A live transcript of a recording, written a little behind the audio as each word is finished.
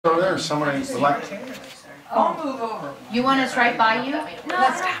over there, or someone needs to elect? I'll move over. You want us right by you? No,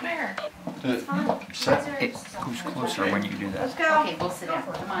 Let's stop here. Who's closer when you do that? Let's go. Okay, we'll sit down.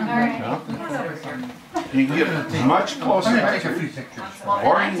 Come on. All right. Come on over here. You can get much closer, I'm gonna take a few pictures.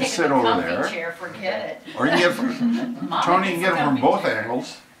 or you can sit over there, Chair, forget it. or you can get from, Tony, you can get it from both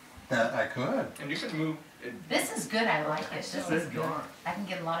angles. That I could. And you can move it. This is good, I like it. This is good. I can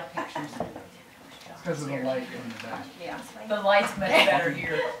get a lot of pictures. Because of the light in the back. Yeah. The light's much better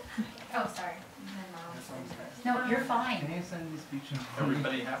here. Oh, sorry. No, you're fine. Can you send these speeches?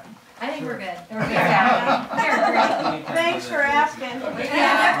 Everybody happy? I think we're good. We're good. Yeah. Thanks for asking.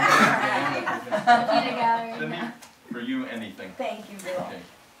 Cindy, for you, anything. Thank you, Bill. Okay.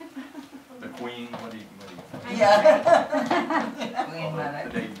 The Queen, what do you? Yeah. Although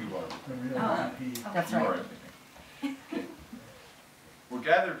today you are. That's You are right. everything. Okay. We're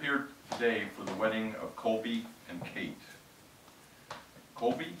gathered here today for the wedding of Colby and Kate.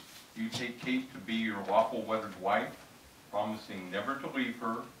 Colby, you take Kate to be your lawful wedded wife, promising never to leave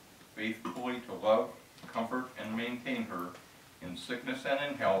her, faithfully to love, comfort, and maintain her in sickness and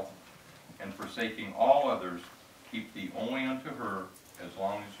in health, and forsaking all others, keep thee only unto her as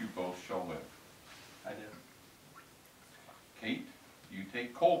long as you both shall live. I do. Kate, you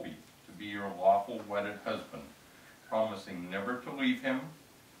take Colby to be your lawful wedded husband, promising never to leave him,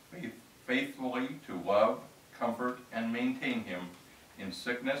 faithfully to love, comfort, and maintain him in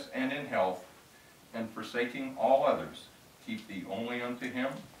sickness and in health, and forsaking all others, keep thee only unto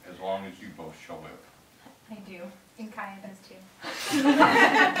him as long as you both shall live. I do. And Kaya does too.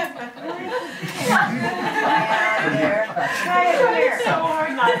 It's so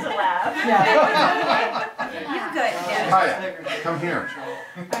hard not to laugh. You're good. Kaya, come here.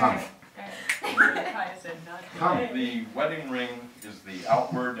 Come. Come. The wedding ring is the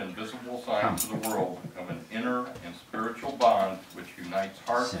outward and visible sign to the world of an inner and spiritual bond which unites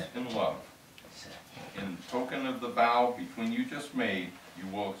hearts in love. In token of the vow between you just made, you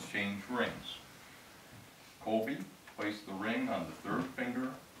will exchange rings. Colby, place the ring on the third finger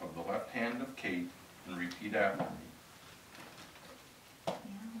of the left hand of Kate and repeat after me.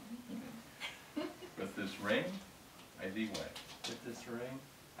 With this ring, I thee wed. With this ring,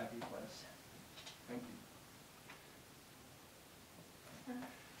 I be blessed. Thank you.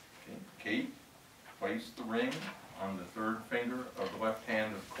 Okay. Kate, place the ring on the third finger of the left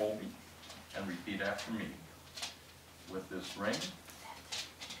hand of Colby and repeat after me. With this ring,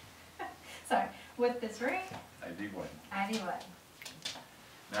 Sorry. With this ring, I thee wed. I do what?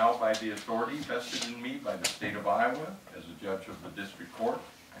 Now, by the authority vested in me by the state of Iowa as a judge of the district court,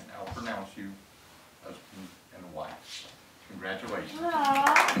 I now pronounce you husband and wife. Congratulations.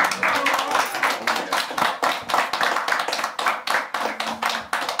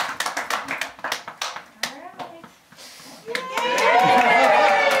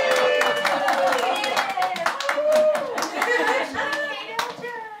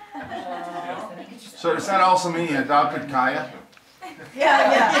 So does that also mean you adopted Kaya?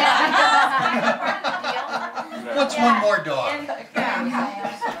 Yeah. What's one more dog?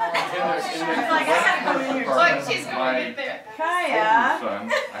 Look, she's going in there. Kaya.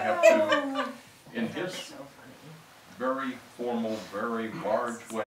 Son, I have to, in his very formal, very large way,